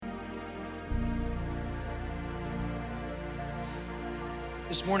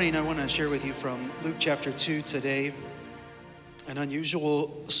This morning I want to share with you from Luke chapter 2 today, an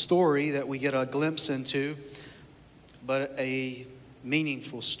unusual story that we get a glimpse into, but a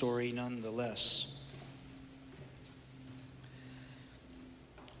meaningful story nonetheless.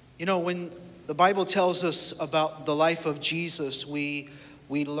 You know, when the Bible tells us about the life of Jesus, we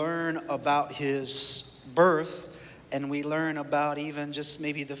learn about his birth, and we learn about even just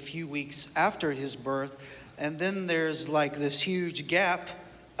maybe the few weeks after his birth. And then there's like this huge gap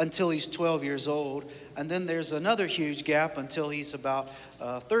until he's 12 years old. And then there's another huge gap until he's about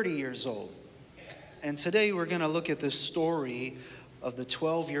 30 years old. And today we're going to look at this story of the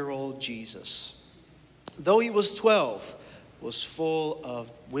 12-year-old Jesus. Though he was 12, was full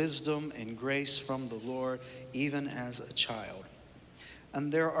of wisdom and grace from the Lord, even as a child.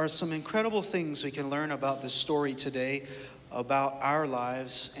 And there are some incredible things we can learn about this story today, about our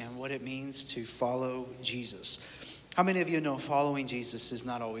lives and what it means to follow Jesus. How many of you know following Jesus is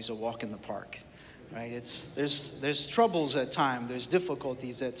not always a walk in the park, right? There's troubles at times, there's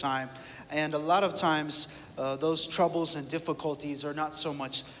difficulties at times, and a lot of times those troubles and difficulties are not so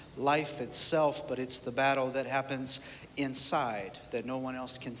much life itself, but it's the battle that happens inside that no one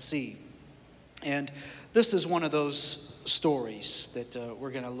else can see. And this is one of those stories that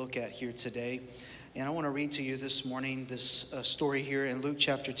we're going to look at here today. And I want to read to you this morning this story here in Luke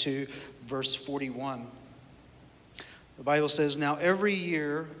chapter 2, verse 41. The Bible says, "Now every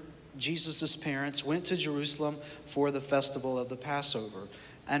year Jesus' parents went to Jerusalem for the festival of the Passover.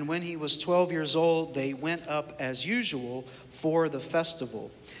 And when he was 12 years old, they went up as usual for the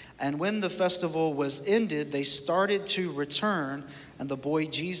festival. And when the festival was ended, they started to return, and the boy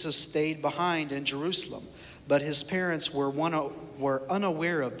Jesus stayed behind in Jerusalem. But his parents were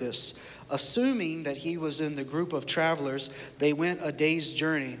unaware of this. Assuming that he was in the group of travelers, they went a day's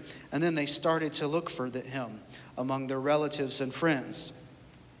journey, and then they started to look for him among their relatives and friends.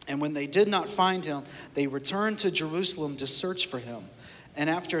 And when they did not find him, they returned to Jerusalem to search for him. And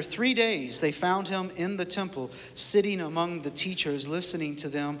after 3 days, they found him in the temple, sitting among the teachers, listening to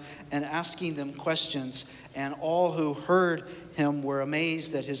them and asking them questions. And all who heard him were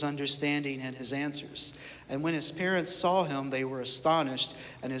amazed at his understanding and his answers. And when his parents saw him, they were astonished.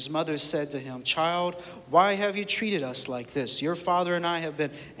 And his mother said to him, 'Child, why have you treated us like this? Your father and I have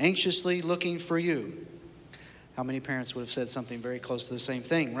been anxiously looking for you.'" How many parents would have said something very close to the same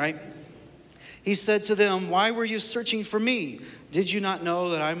thing, right? "He said to them, 'Why were you searching for me? Did you not know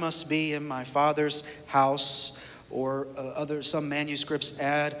that I must be in my father's house?' Or some manuscripts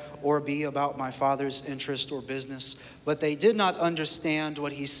add, 'or be about my father's interest or business.' But they did not understand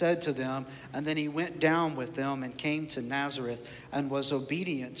what he said to them. And then he went down with them and came to Nazareth and was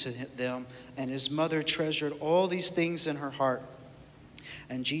obedient to them. And his mother treasured all these things in her heart.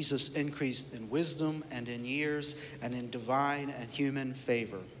 And Jesus increased in wisdom and in years and in divine and human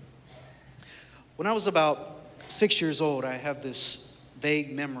favor." When I was about 6 years old, I have this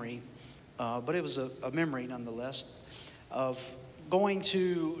vague memory, but it was a memory nonetheless, of going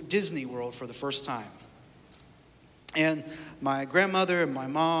to Disney World for the first time. And my grandmother and my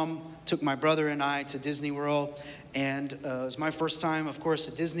mom took my brother and I to Disney World. And it was my first time, of course,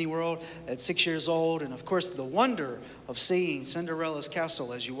 at Disney World at 6 years old. And of course, the wonder of seeing Cinderella's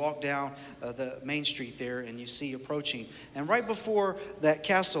castle as you walk down the main street there and you see approaching. And right before that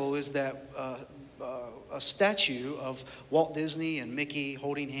castle is that a statue of Walt Disney and Mickey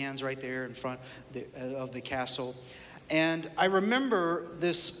holding hands right there in front of the castle. And I remember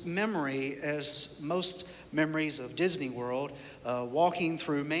this memory as most memories of Disney World, walking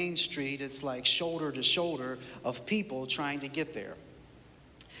through Main Street. It's like shoulder to shoulder of people trying to get there.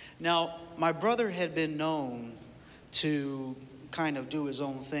 Now, my brother had been known to kind of do his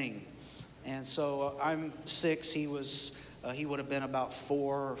own thing. And so I'm 6, he would have been about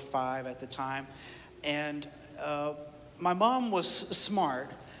 4 or 5 at the time. And my mom was smart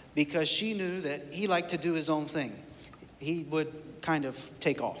because she knew that he liked to do his own thing. He would kind of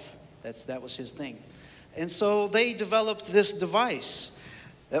take off. That was his thing. And so they developed this device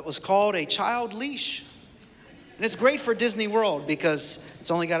that was called a child leash. And it's great for Disney World because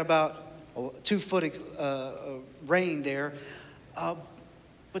it's only got about a 2-foot rein there.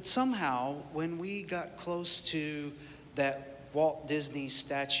 But somehow, when we got close to that Walt Disney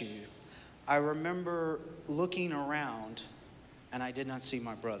statue, I remember looking around and I did not see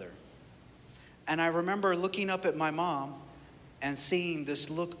my brother. And I remember looking up at my mom and seeing this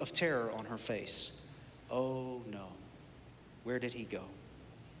look of terror on her face. Oh no, where did he go?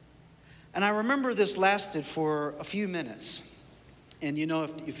 And I remember this lasted for a few minutes. And you know,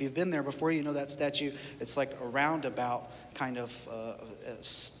 if you've been there before, you know that statue, it's like a roundabout kind of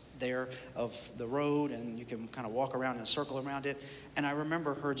there of the road, and you can kind of walk around in a circle around it. And I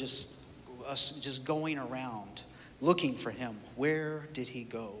remember us just going around looking for him. Where did he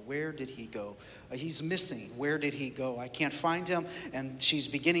go? Where did he go? He's missing. Where did he go? I can't find him. And she's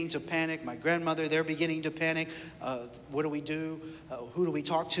beginning to panic. My grandmother, they're beginning to panic. What do we do? Who do we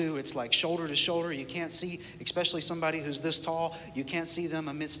talk to? It's like shoulder to shoulder. You can't see, especially somebody who's this tall. You can't see them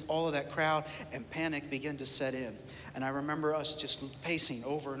amidst all of that crowd. And panic began to set in. And I remember us just pacing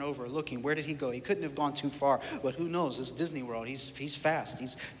over and over, looking. Where did he go? He couldn't have gone too far. But who knows? It's Disney World. He's fast.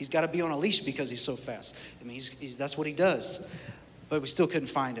 He's got to be on a leash because he's so fast. I mean, that's what he does. But we still couldn't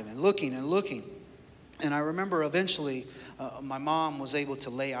find him. And looking and looking. And I remember eventually my mom was able to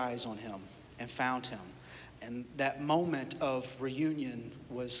lay eyes on him and found him. And that moment of reunion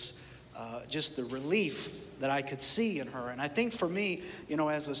was just the relief that I could see in her. And I think for me,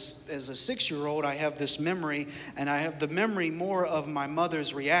 as a 6-year-old, I have this memory, and I have the memory more of my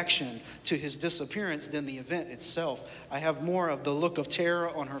mother's reaction to his disappearance than the event itself. I have more of the look of terror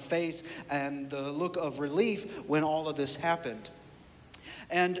on her face and the look of relief when all of this happened.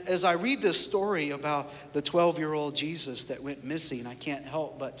 And as I read this story about the 12-year-old Jesus that went missing, I can't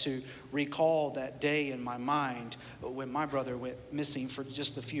help but to recall that day in my mind when my brother went missing for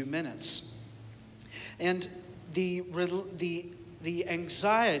just a few minutes. And the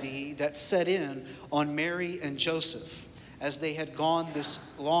anxiety that set in on Mary and Joseph as they had gone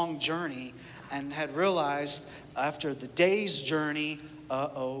this long journey and had realized after the day's journey,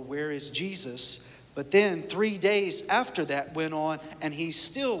 where is Jesus? But then 3 days after that went on, and he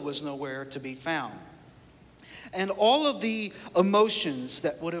still was nowhere to be found. And all of the emotions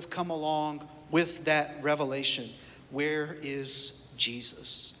that would have come along with that revelation. Where is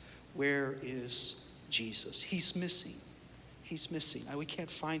Jesus? Where is Jesus? He's missing. He's missing. We can't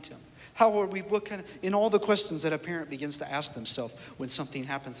find him. How are we, in all the questions that a parent begins to ask themselves when something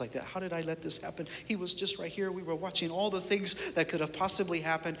happens like that. How did I let this happen? He was just right here. We were watching all the things that could have possibly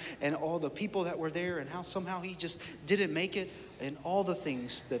happened and all the people that were there and how somehow he just didn't make it and all the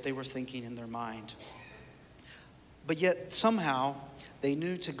things that they were thinking in their mind. But yet somehow they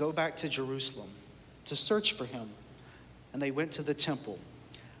knew to go back to Jerusalem to search for him. And they went to the temple.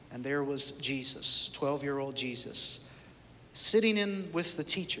 And there was Jesus, 12-year-old Jesus, sitting in with the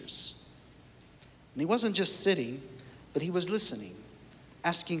teachers. And he wasn't just sitting, but he was listening,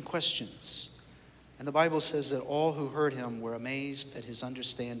 asking questions. And the Bible says that all who heard him were amazed at his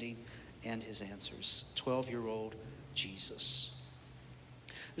understanding and his answers. 12-year-old Jesus.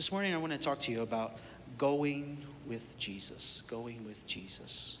 This morning I want to talk to you about going with Jesus. Going with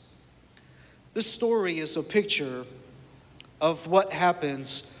Jesus. This story is a picture of what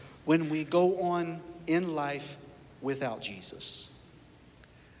happens when we go on in life without Jesus.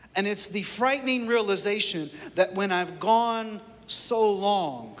 And it's the frightening realization that when I've gone so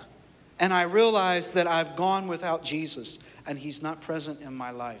long and I realize that I've gone without Jesus and he's not present in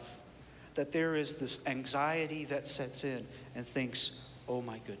my life, that there is this anxiety that sets in and thinks, oh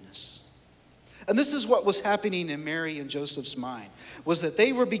my goodness. And this is what was happening in Mary and Joseph's mind, was that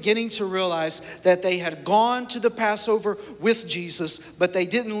they were beginning to realize that they had gone to the Passover with Jesus, but they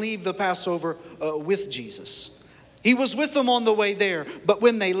didn't leave the Passover with Jesus. He was with them on the way there, but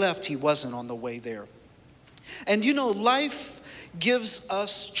when they left, he wasn't on the way there. And life gives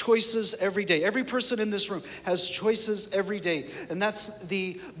us choices every day. Every person in this room has choices every day. And that's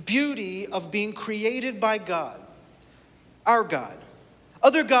the beauty of being created by God, our God.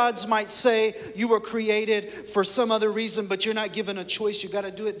 Other gods might say you were created for some other reason, but you're not given a choice. You got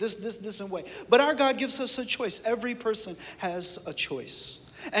to do it this and way. But our God gives us a choice. Every person has a choice.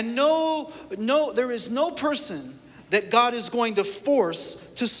 And there is no person that God is going to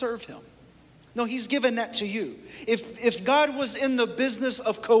force to serve him. No, he's given that to you. If God was in the business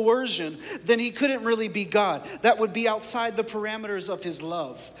of coercion, then he couldn't really be God. That would be outside the parameters of his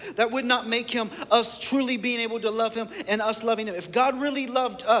love. That would not make him us truly being able to love him and us loving him. If God really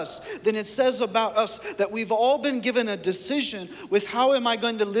loved us, then it says about us that we've all been given a decision with how am I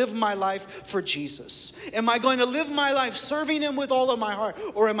going to live my life for Jesus? Am I going to live my life serving him with all of my heart,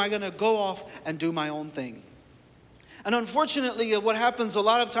 or am I going to go off and do my own thing? And unfortunately, what happens a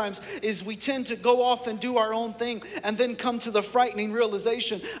lot of times is we tend to go off and do our own thing and then come to the frightening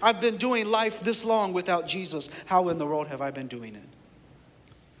realization, I've been doing life this long without Jesus. How in the world have I been doing it?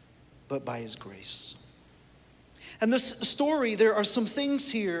 But by his grace. And this story, there are some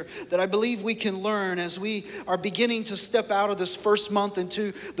things here that I believe we can learn as we are beginning to step out of this first month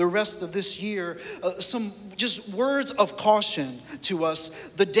into the rest of this year. Some just words of caution to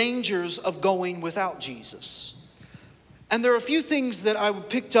us, the dangers of going without Jesus. And there are a few things that I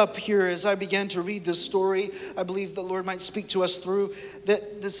picked up here as I began to read this story. I believe the Lord might speak to us through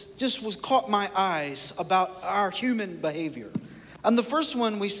that. This just was caught my eyes about our human behavior. And the first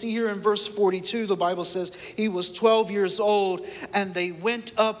one we see here in verse 42, the Bible says he was 12 years old and they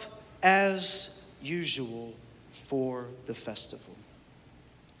went up as usual for the festival.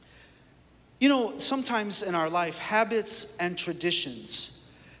 You know, sometimes in our life, habits and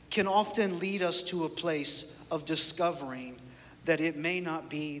traditions can often lead us to a place of discovering that it may not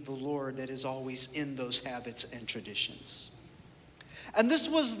be the Lord that is always in those habits and traditions. And this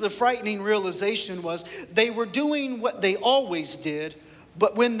was the frightening realization, was they were doing what they always did,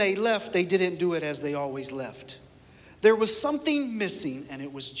 but when they left, they didn't do it as they always left. There was something missing, and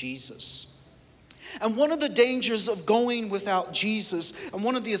it was Jesus. And one of the dangers of going without Jesus, and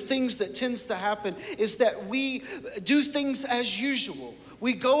one of the things that tends to happen, is that we do things as usual.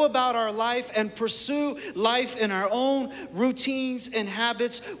 We go about our life and pursue life in our own routines and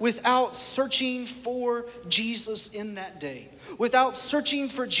habits without searching for Jesus in that day, without searching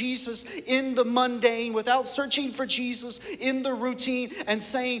for Jesus in the mundane, without searching for Jesus in the routine and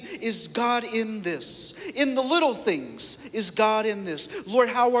saying, is God in this? In the little things, is God in this? Lord,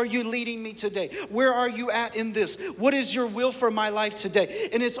 how are you leading me today? Where are you at in this? What is your will for my life today?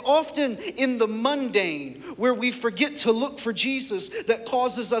 And it's often in the mundane where we forget to look for Jesus that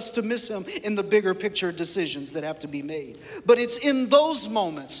causes us to miss him in the bigger picture decisions that have to be made. But it's in those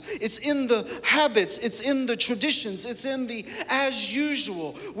moments, it's in the habits, it's in the traditions, it's in the as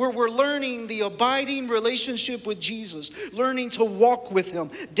usual where we're learning the abiding relationship with Jesus, learning to walk with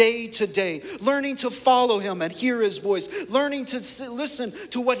him day to day, learning to follow him and hear his voice, learning to listen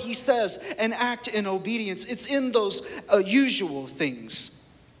to what he says and act in obedience. It's in those usual things.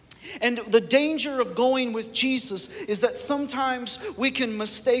 And the danger of going with Jesus is that sometimes we can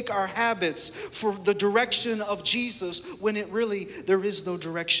mistake our habits for the direction of Jesus when there is no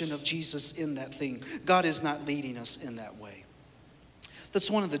direction of Jesus in that thing. God is not leading us in that way. That's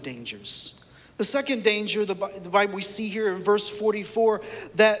one of the dangers. The second danger, the Bible we see here in verse 44,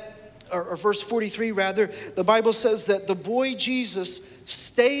 or verse 43 rather, the Bible says that the boy Jesus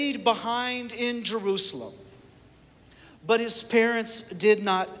stayed behind in Jerusalem, but his parents did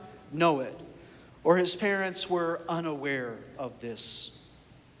not know it, or his parents were unaware of this.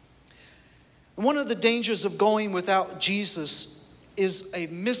 And one of the dangers of going without Jesus is a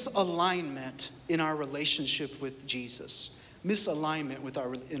misalignment in our relationship with Jesus. Misalignment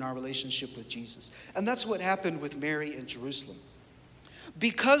in our relationship with Jesus. And that's what happened with Mary in Jerusalem.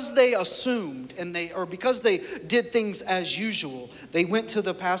 Because they assumed because they did things as usual, they went to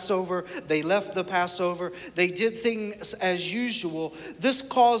the Passover, they left the Passover, they did things as usual. This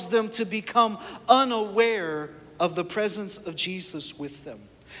caused them to become unaware of the presence of Jesus with them.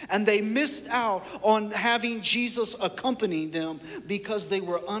 And they missed out on having Jesus accompany them because they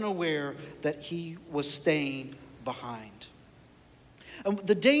were unaware that he was staying behind. And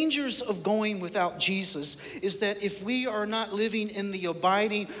the dangers of going without Jesus is that if we are not living in the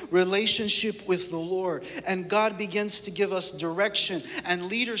abiding relationship with the Lord, and God begins to give us direction and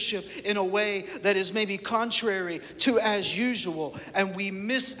leadership in a way that is maybe contrary to as usual, and we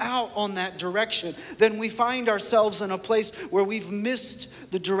miss out on that direction, then we find ourselves in a place where we've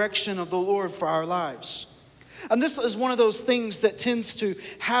missed the direction of the Lord for our lives. And this is one of those things that tends to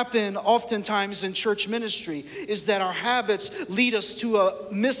happen oftentimes in church ministry, is that our habits lead us to a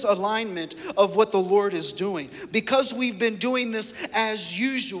misalignment of what the Lord is doing. Because we've been doing this as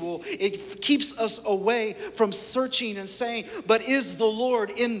usual, it keeps us away from searching and saying, but is the Lord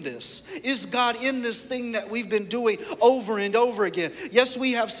in this? Is God in this thing that we've been doing over and over again? Yes,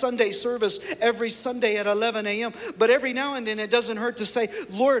 we have Sunday service every Sunday at 11 a.m., but every now and then it doesn't hurt to say,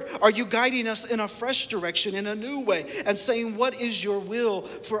 Lord, are you guiding us in a fresh direction, in a new way, and saying, what is your will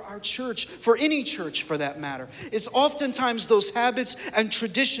for our church, for any church for that matter? It's oftentimes those habits and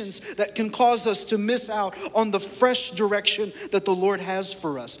traditions that can cause us to miss out on the fresh direction that the Lord has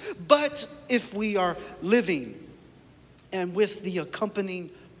for us. But if we are living and with the accompanying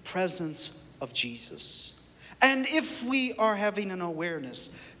presence of Jesus, and if we are having an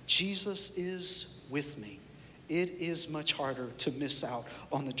awareness, Jesus is with me, it is much harder to miss out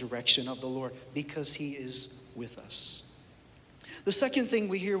on the direction of the Lord because he is with us. The second thing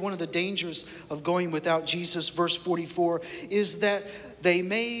we hear, one of the dangers of going without Jesus, verse 44, is that they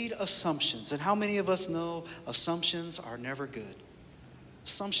made assumptions. And how many of us know assumptions are never good?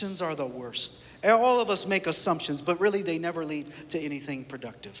 Assumptions are the worst. All of us make assumptions, but really they never lead to anything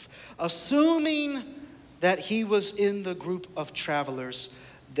productive. Assuming that he was in the group of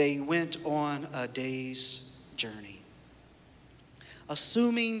travelers, they went on a day's journey.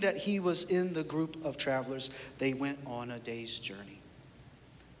 Assuming that he was in the group of travelers, they went on a day's journey.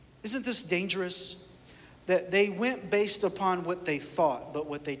 Isn't this dangerous? That they went based upon what they thought, but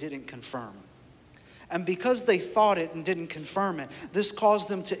what they didn't confirm. And because they thought it and didn't confirm it, this caused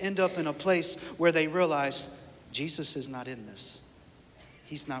them to end up in a place where they realized, Jesus is not in this.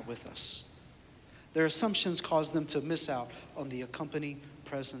 He's not with us. Their assumptions caused them to miss out on the accompanying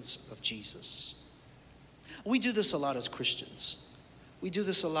presence of Jesus. We do this a lot as Christians. We do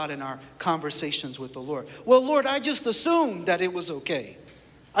this a lot in our conversations with the Lord. Well, Lord, I just assumed that it was okay.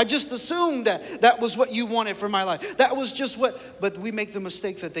 I just assumed that that was what you wanted for my life. That was just what, but we make the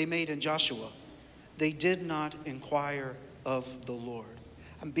mistake that they made in Joshua. They did not inquire of the Lord.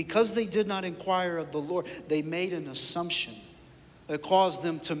 And because they did not inquire of the Lord, they made an assumption that caused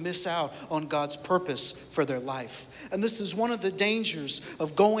them to miss out on God's purpose for their life. And this is one of the dangers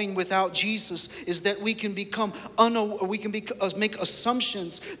of going without Jesus, is that we can make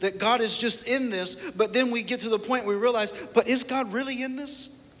assumptions that God is just in this, but then we get to the point where we realize, but is God really in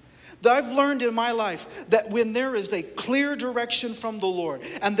this? I've learned in my life that when there is a clear direction from the Lord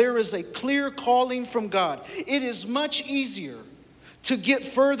and there is a clear calling from God, it is much easier to get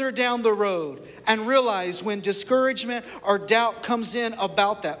further down the road and realize when discouragement or doubt comes in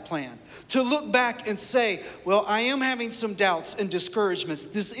about that plan, to look back and say, well, I am having some doubts and discouragements.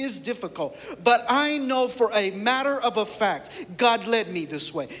 This is difficult, but I know for a matter of a fact, God led me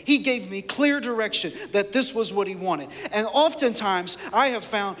this way. He gave me clear direction that this was what he wanted. And oftentimes I have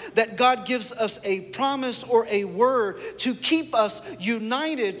found that God gives us a promise or a word to keep us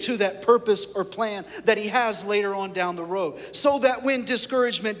united to that purpose or plan that he has later on down the road, so that when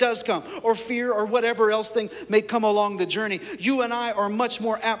discouragement does come, or fear, or whatever else thing may come along the journey, you and I are much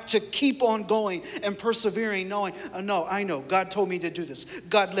more apt to keep on going and persevering, knowing, no, I know God told me to do this.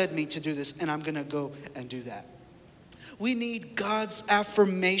 God led me to do this, and I'm going to go and do that. We need God's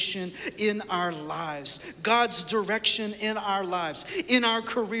affirmation in our lives, God's direction in our lives, in our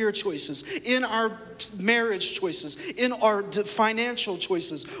career choices, in our marriage choices, in our financial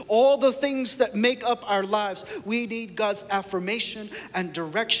choices, all the things that make up our lives. We need God's affirmation and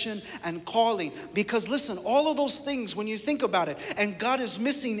direction and calling. Because listen, all of those things, when you think about it, and God is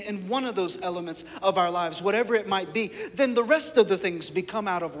missing in one of those elements of our lives, whatever it might be, then the rest of the things become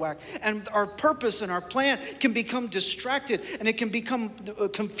out of whack. And our purpose and our plan can become distracted, and it can become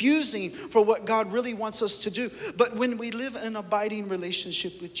confusing for what God really wants us to do. But when we live in an abiding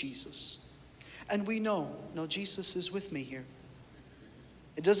relationship with Jesus, and we know, no, Jesus is with me here.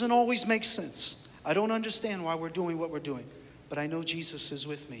 It doesn't always make sense. I don't understand why we're doing what we're doing, but I know Jesus is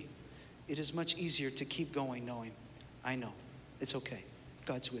with me. It is much easier to keep going knowing, I know, it's okay.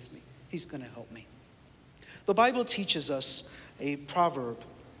 God's with me. He's going to help me. The Bible teaches us a proverb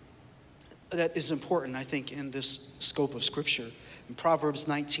that is important, I think, in this scope of Scripture. In Proverbs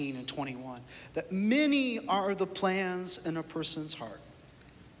 19 and 21, that many are the plans in a person's heart.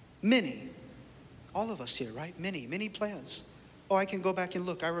 Many. All of us here, right? Many plans. Oh, I can go back and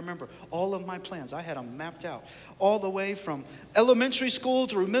look. I remember all of my plans. I had them mapped out all the way from elementary school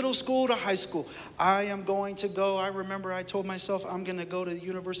through middle school to high school. I am going to go. I remember I told myself I'm going to go to the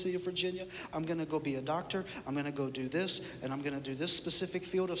University of Virginia. I'm going to go be a doctor. I'm going to go do this, and I'm going to do this specific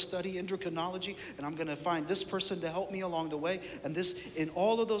field of study, endocrinology, and I'm going to find this person to help me along the way. And this, in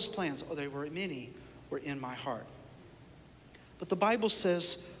all of those plans, many were in my heart. But the Bible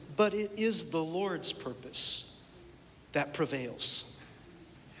says, but it is the Lord's purpose that prevails.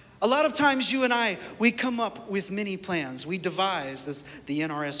 A lot of times you and I, we come up with many plans. We devise, this, the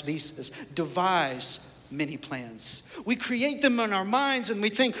NRSV says, devise many plans. We create them in our minds and we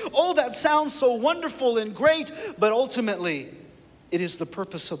think, oh, that sounds so wonderful and great. But ultimately, it is the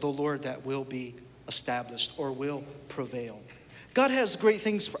purpose of the Lord that will be established or will prevail. God has great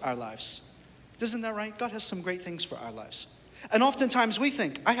things for our lives. Isn't that right? God has some great things for our lives. And oftentimes we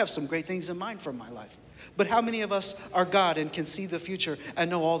think, I have some great things in mind for my life. But how many of us are God and can see the future and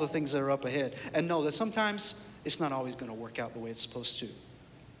know all the things that are up ahead and know that sometimes it's not always going to work out the way it's supposed to?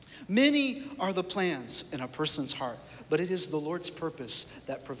 Many are the plans in a person's heart, but it is the Lord's purpose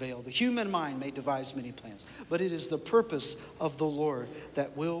that prevail. The human mind may devise many plans, but it is the purpose of the Lord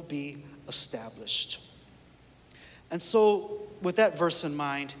that will be established. And so with that verse in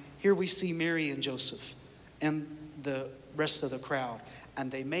mind, here we see Mary and Joseph and the rest of the crowd, and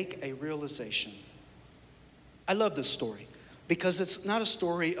they make a realization. I love this story because it's not a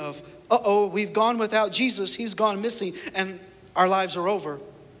story of, we've gone without Jesus, he's gone missing, and our lives are over.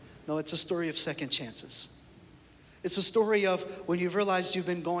 No, it's a story of second chances. It's a story of when you've realized you've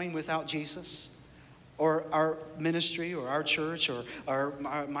been going without Jesus, or our ministry or our church or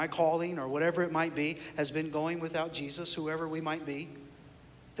my calling or whatever it might be has been going without Jesus, whoever we might be,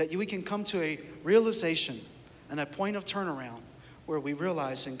 that we can come to a realization and a point of turnaround where we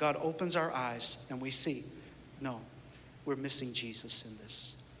realize and God opens our eyes and we see, no, we're missing Jesus in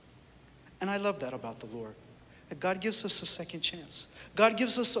this. And I love that about the Lord. That God gives us a second chance. God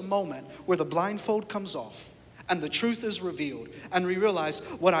gives us a moment where the blindfold comes off and the truth is revealed. And we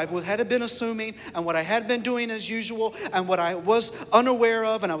realize what I had been assuming and what I had been doing as usual and what I was unaware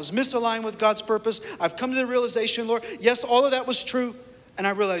of and I was misaligned with God's purpose. I've come to the realization, Lord, yes, all of that was true. And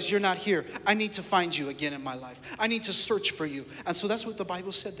I realize you're not here. I need to find you again in my life. I need to search for you. And so that's what the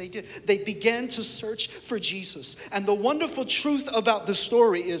Bible said they did. They began to search for Jesus. And the wonderful truth about the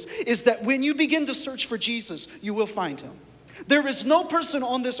story is that when you begin to search for Jesus, you will find him. There is no person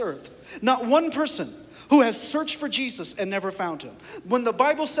on this earth, not one person, who has searched for Jesus and never found him. When the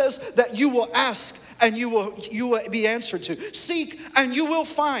Bible says that you will ask and you will be answered to. Seek and you will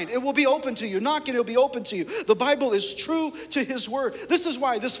find. It will be open to you. Knock and it'll be open to you. The Bible is true to his word. This is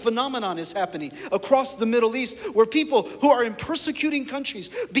why this phenomenon is happening across the Middle East, where people who are in persecuting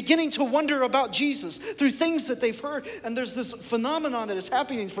countries beginning to wonder about Jesus through things that they've heard. And there's this phenomenon that is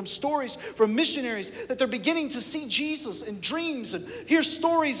happening from stories from missionaries that they're beginning to see Jesus in dreams and hear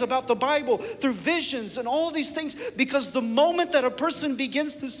stories about the Bible through visions and all these things, because the moment that a person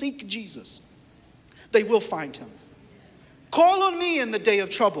begins to seek Jesus, they will find him. Call on me in the day of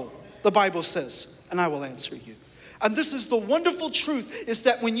trouble, the Bible says, and I will answer you. And this is the wonderful truth, is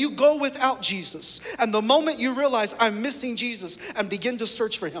that when you go without Jesus, and the moment you realize I'm missing Jesus and begin to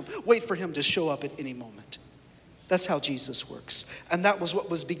search for him, wait for him to show up at any moment. That's how Jesus works. And that was what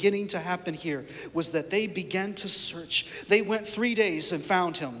was beginning to happen here, was that they began to search. They went 3 days and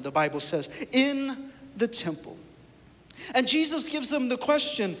found him, the Bible says, in the temple. And Jesus gives them the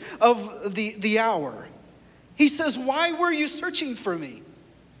question of the hour. He says, why were you searching for me?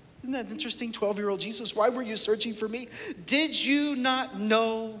 Isn't that interesting? 12-year-old Jesus, why were you searching for me? Did you not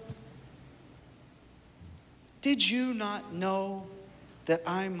know? Did you not know that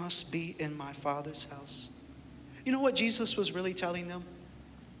I must be in my Father's house? You know what Jesus was really telling them?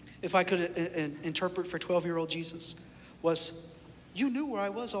 If I could interpret for 12-year-old Jesus, was you knew where I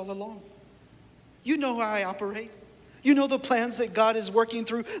was all along. You know how I operate. You know the plans that God is working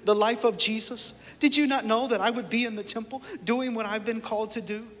through the life of Jesus. Did you not know that I would be in the temple doing what I've been called to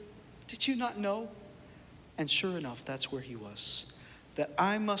do? Did you not know? And sure enough, that's where he was. That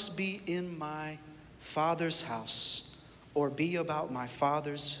I must be in my Father's house or be about my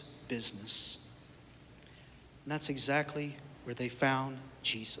Father's business. And that's exactly where they found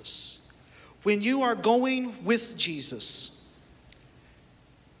Jesus. When you are going with Jesus,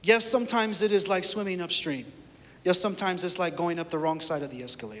 yes, sometimes it is like swimming upstream. Yes, sometimes it's like going up the wrong side of the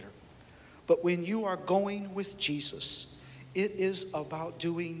escalator. But when you are going with Jesus, it is about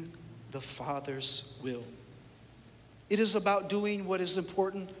doing the Father's will. It is about doing what is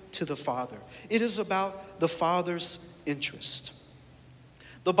important to the Father. It is about the Father's interest.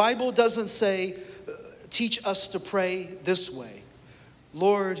 The Bible doesn't say, teach us to pray this way.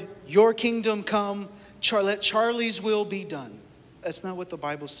 Lord, your kingdom come, let Charlie's will be done. That's not what the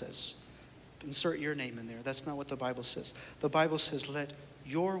Bible says. Insert your name in there. That's not what the Bible says. The Bible says, let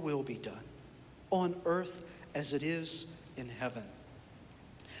your will be done on earth as it is in heaven.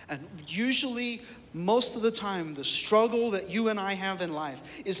 And usually, most of the time, the struggle that you and I have in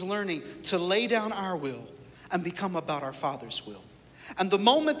life is learning to lay down our will and become about our Father's will. And the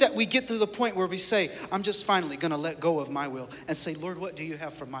moment that we get to the point where we say, I'm just finally going to let go of my will and say, Lord, what do you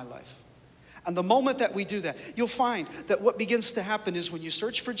have for my life? And the moment that we do that, you'll find that what begins to happen is when you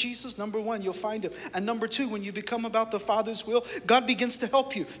search for Jesus, number one, you'll find him. And number two, when you become about the Father's will, God begins to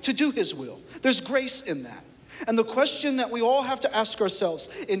help you to do his will. There's grace in that. And the question that we all have to ask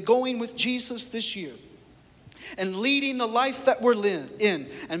ourselves in going with Jesus this year and leading the life that we're in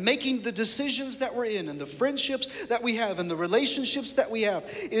and making the decisions that we're in and the friendships that we have and the relationships that we have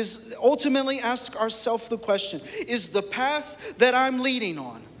is ultimately ask ourselves the question, is the path that I'm leading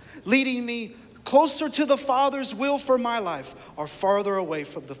on leading me closer to the Father's will for my life or farther away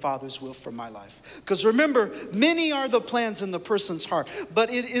from the Father's will for my life? Because remember, many are the plans in the person's heart,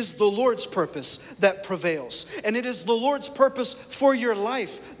 but it is the Lord's purpose that prevails. And it is the Lord's purpose for your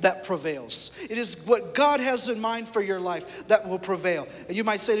life that prevails. It is what God has in mind for your life that will prevail. And you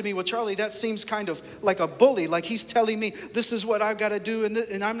might say to me, well, Charlie, that seems kind of like a bully, like he's telling me this is what I've got to do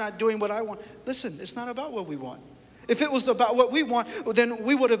and I'm not doing what I want. Listen, it's not about what we want. If it was about what we want, then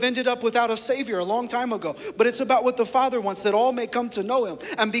we would have ended up without a Savior a long time ago. But it's about what the Father wants, that all may come to know him.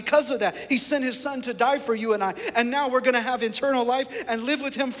 And because of that, he sent his Son to die for you and I. And now we're going to have eternal life and live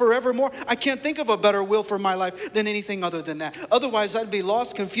with him forevermore. I can't think of a better will for my life than anything other than that. Otherwise, I'd be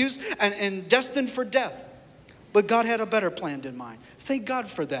lost, confused, and destined for death. But God had a better plan in mind. Thank God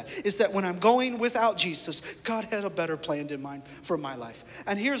for that. Is that when I'm going without Jesus, God had a better plan in mind for my life.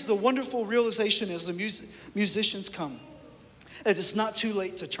 And here's the wonderful realization as the musicians come. That it's not too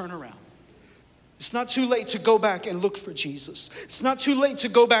late to turn around. It's not too late to go back and look for Jesus. It's not too late to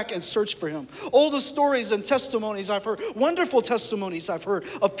go back and search for him. All the stories and testimonies I've heard, wonderful testimonies I've heard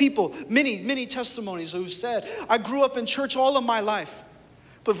of people, many testimonies who've said, I grew up in church all of my life.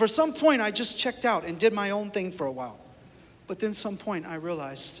 But for some point, I just checked out and did my own thing for a while. But then some point, I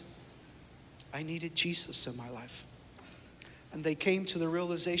realized I needed Jesus in my life. And they came to the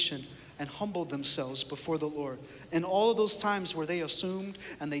realization and humbled themselves before the Lord. And all of those times where they assumed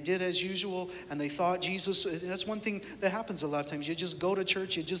and they did as usual and they thought Jesus, that's one thing that happens a lot of times. You just go to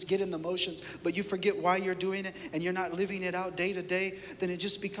church, you just get in the motions, but you forget why you're doing it and you're not living it out day to day. Then it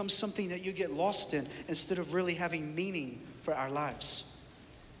just becomes something that you get lost in instead of really having meaning for our lives.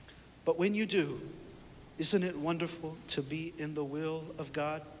 But when you do, isn't it wonderful to be in the will of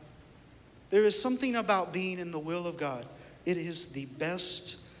God? There is something about being in the will of God. It is the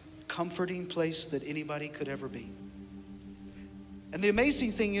best comforting place that anybody could ever be. And the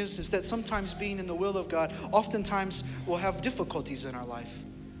amazing thing is that sometimes being in the will of God, oftentimes we'll have difficulties in our life.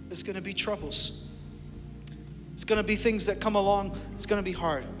 It's going to be troubles. It's going to be things that come along. It's going to be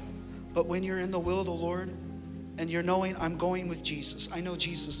hard. But when you're in the will of the Lord, and you're knowing I'm going with Jesus. I know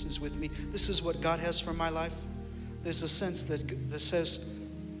Jesus is with me. This is what God has for my life. There's a sense that says,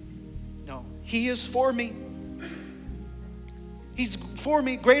 no, he is for me. He's for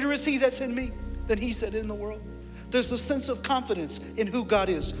me. Greater is he that's in me than he that in the world. There's a sense of confidence in who God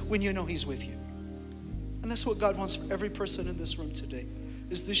is when you know he's with you. And that's what God wants for every person in this room today,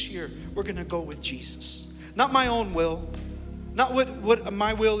 is this year we're going to go with Jesus. Not my own will. Not what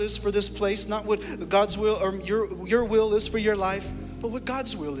my will is for this place, not what God's will or your will is for your life, but what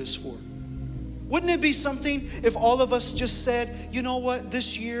God's will is for. Wouldn't it be something if all of us just said, you know what,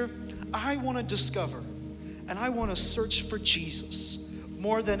 this year I want to discover and I want to search for Jesus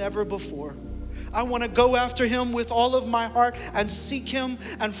more than ever before. I want to go after him with all of my heart and seek him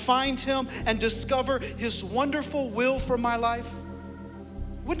and find him and discover his wonderful will for my life.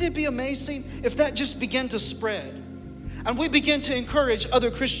 Wouldn't it be amazing if that just began to spread? And we begin to encourage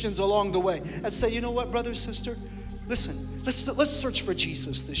other Christians along the way and say, you know what, brother, sister, listen, let's search for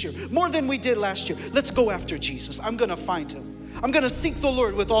Jesus this year. More than we did last year. Let's go after Jesus. I'm going to find him. I'm going to seek the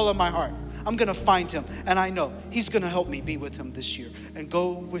Lord with all of my heart. I'm going to find him. And I know he's going to help me be with him this year and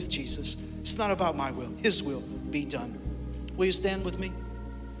go with Jesus. It's not about my will. His will be done. Will you stand with me?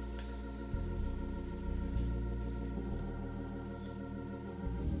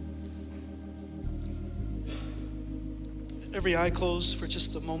 Every eye closed for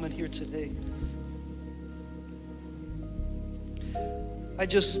just a moment here today. I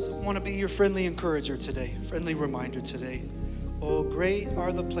just want to be your friendly encourager today, friendly reminder today. Oh, great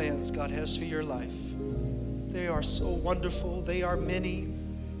are the plans God has for your life. They are so wonderful. They are many.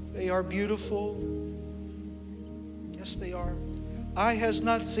 They are beautiful. Yes, they are. Eye has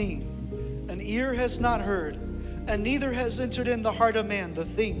not seen, an ear has not heard, and neither has entered in the heart of man the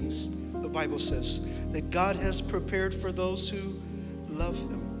things, the Bible says, that God has prepared for those who love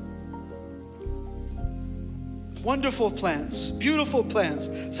him. Wonderful plans, beautiful plans,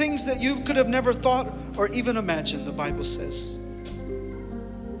 things that you could have never thought or even imagined, the Bible says.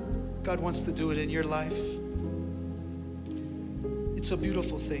 God wants to do it in your life. It's a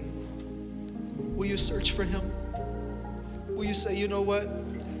beautiful thing. Will you search for him? Will you say, you know what?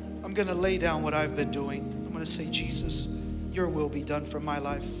 I'm going to lay down what I've been doing. I'm going to say, Jesus, your will be done for my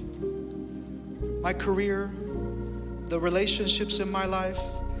life. My career, the relationships in my life,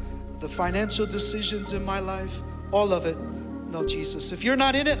 the financial decisions in my life, all of it. No, Jesus, if you're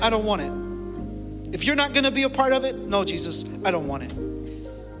not in it, I don't want it. If you're not going to be a part of it, no, Jesus, I don't want it.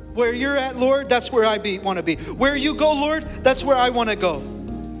 Where you're at, Lord, that's where I want to be. Where you go, Lord, that's where I want to go.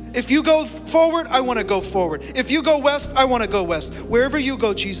 If you go forward, I want to go forward. If you go west, I want to go west. Wherever you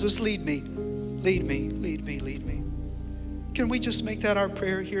go, Jesus, lead me. Lead me, lead me, lead me. Can we just make that our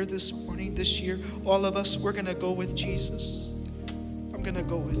prayer here this morning, this year? All of us, we're going to go with Jesus. I'm going to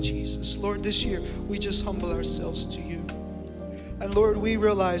go with Jesus. Lord, this year, we just humble ourselves to you. And Lord, we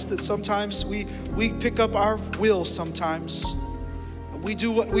realize that sometimes we pick up our will sometimes. And we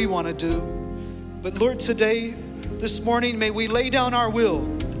do what we want to do. But Lord, today, this morning, may we lay down our will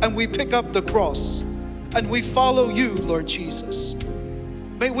and we pick up the cross and we follow you, Lord Jesus.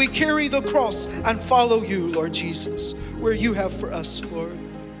 May we carry the cross and follow you, Lord Jesus, where you have for us, Lord.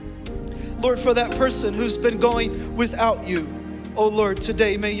 Lord, for that person who's been going without you, oh Lord,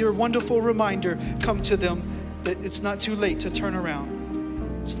 today may your wonderful reminder come to them that it's not too late to turn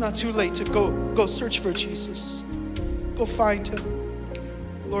around. It's not too late to go search for Jesus. Go find him.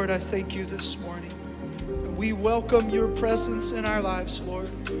 Lord, I thank you this morning. And we welcome your presence in our lives, Lord.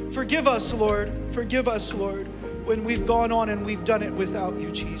 Forgive us, Lord. Forgive us, Lord, when we've gone on and we've done it without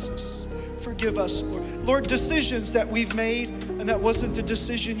you, Jesus. Forgive us, Lord. Lord, decisions that we've made and that wasn't the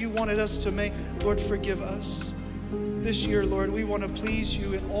decision you wanted us to make, Lord, forgive us. This year, Lord, we want to please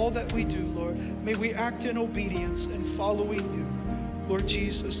you in all that we do, Lord. May we act in obedience and following you. Lord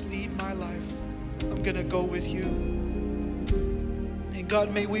Jesus, lead my life. I'm going to go with you. And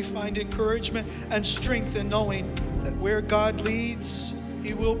God, may we find encouragement and strength in knowing that where God leads,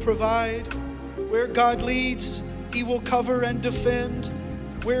 he will provide. Where God leads, he will cover and defend.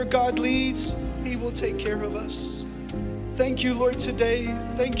 Where God leads, he will take care of us. Thank you, Lord, today.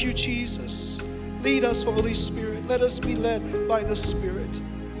 Thank you, Jesus. Lead us, Holy Spirit. Let us be led by the Spirit.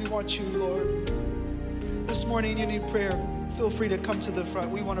 We want you, Lord. This morning you need prayer. Feel free to come to the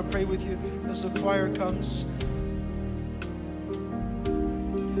front. We want to pray with you as the choir comes.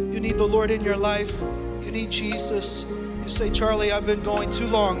 You need the Lord in your life. You need Jesus. You say, Charlie, I've been going too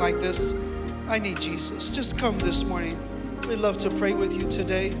long like this. I need Jesus. Just come this morning. We'd love to pray with you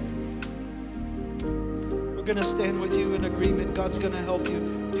today. We're going to stand with you in agreement. God's going to help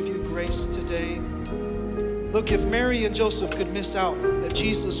you, give you grace today. Look, if Mary and Joseph could miss out that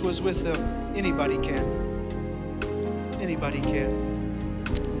Jesus was with them, anybody can. Anybody can.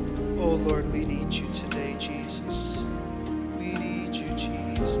 Oh, Lord, we need you today, Jesus. We need you,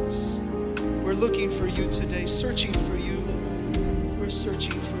 Jesus. We're looking for you today, searching for you, Lord. We're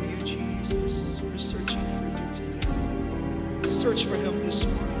searching for you, Jesus. We're searching for you today. Search for him this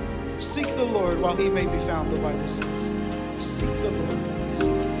morning. Seek the Lord while he may be found, the Bible says. Seek the Lord. Seek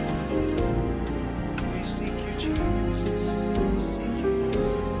him. We seek you, Jesus. We seek you,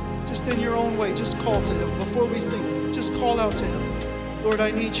 Lord. Just in your own way, just call to him. Before we sing, just call out to him. Lord,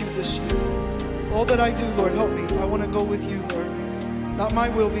 I need you this year. All that I do, Lord, help me. I want to go with you, Lord. Not my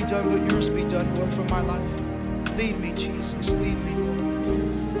will be done, but yours be done, Lord, for my life. Lead me, Jesus. Lead me, Lord.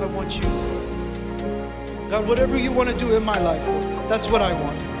 I want you, Lord. God, whatever you want to do in my life, Lord, that's what I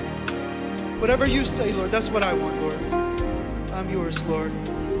want. Whatever you say, Lord, that's what I want, Lord. I'm yours, Lord.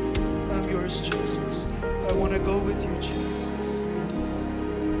 I'm yours, Jesus. I want to go with you, Jesus.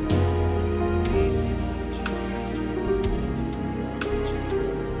 Lead me, Lord Jesus. Lead me, Jesus.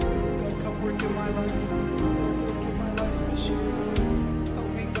 God, come work in my life. Lord, work in my life this year, Lord. Help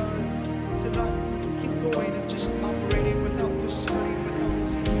me, God, to not keep going and just operating without discerning, without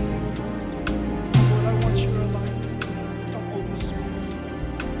seeking you, Lord. Lord, I want your alignment. Come, Holy Spirit.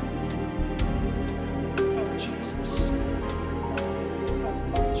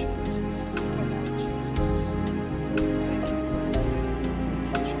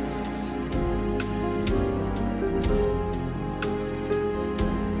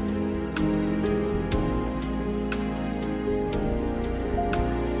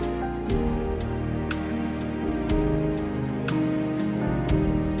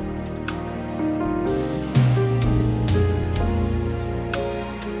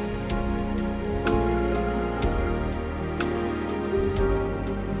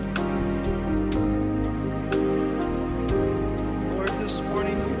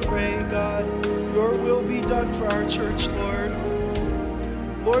 For our church, Lord.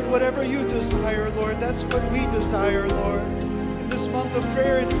 Lord, whatever you desire, Lord, that's what we desire, Lord. In this month of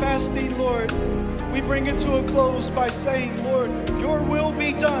prayer and fasting, Lord, we bring it to a close by saying, Lord, your will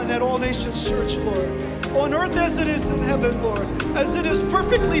be done at All Nations Church, Lord. On earth as it is in heaven, Lord. As it is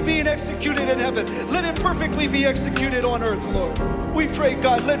perfectly being executed in heaven, let it perfectly be executed on earth, Lord. We pray,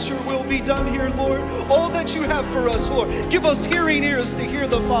 God, let your will be done here, Lord. All that you have for us, Lord. Give us hearing ears to hear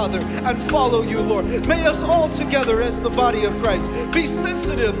the Father and follow you, Lord. May us all together as the body of Christ be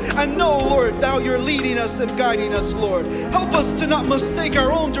sensitive and know, Lord, thou you're leading us and guiding us, Lord. Help us to not mistake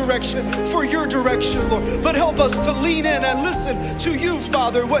our own direction for your direction, Lord, but help us to lean in and listen to you,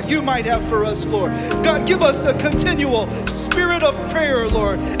 Father, what you might have for us, Lord. God, give us a continual spirit of prayer,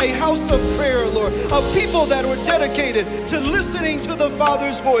 Lord, a house of prayer, Lord, of people that are dedicated to listening to the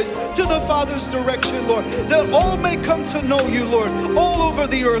Father's voice, to the Father's direction, Lord, that all may come to know you, Lord, all over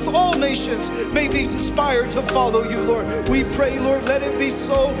the earth, all nations may be inspired to follow you, Lord. We pray, Lord, let it be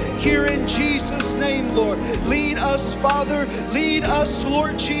so here in Jesus' name, Lord. Lead us, Father, lead us,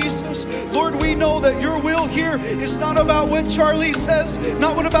 Lord Jesus. Lord, we know that your will here is not about what Charlie says,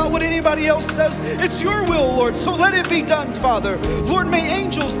 not about what anybody else says. It's your your will, Lord. So let it be done, Father. Lord, may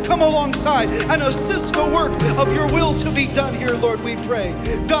angels come alongside and assist the work of your will to be done here, Lord, we pray.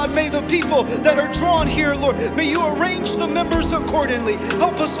 God, may the people that are drawn here, Lord, may you arrange the members accordingly.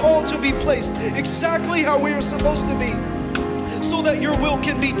 Help us all to be placed exactly how we are supposed to be, so that your will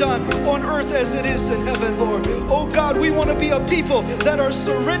can be done on earth as it is in heaven, Lord. Oh God, we want to be a people that are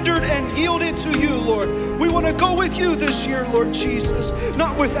surrendered and yielded to you, Lord. We want to go with you this year, Lord Jesus,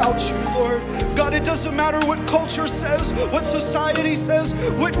 not without you, Lord. God, it doesn't matter what culture says, what society says,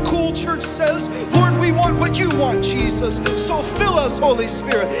 what cool church says. Lord, we want what you want, Jesus. So fill us, Holy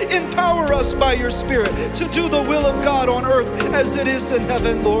Spirit. Empower us by your Spirit to do the will of God on earth as it is in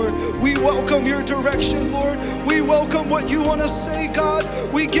heaven, Lord. We welcome your direction, Lord. We welcome what you want to say, God.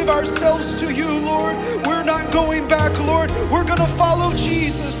 We give ourselves to you, Lord. We're not going back, Lord. We're going to follow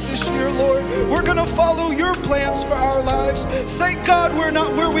Jesus this year, Lord. We're going to follow your plans for our lives. Thank God we're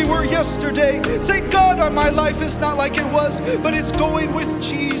not where we were yesterday. Thank God my life is not like it was, but it's going with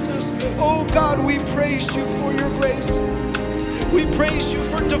Jesus. Oh God, we praise you for your grace. We praise you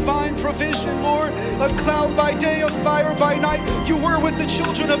for divine provision, Lord. A cloud by day, a fire by night. You were with the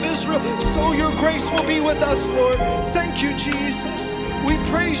children of Israel, so your grace will be with us, Lord. Thank you, Jesus. We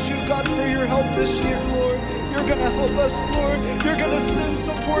praise you, God, for your help this year, Lord. You're going to help us, Lord. You're going to send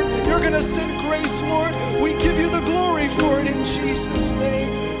support. You're going to send grace, Lord. We give you the glory for it in Jesus'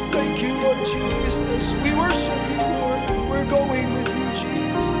 name. Thank you, Lord Jesus. We worship you, Lord. We're going with you,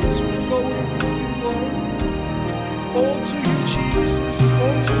 Jesus. We're going with you, Lord. All to you, Jesus.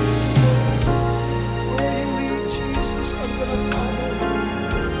 All to you, Lord. Where you lead, Jesus, I'm going to follow.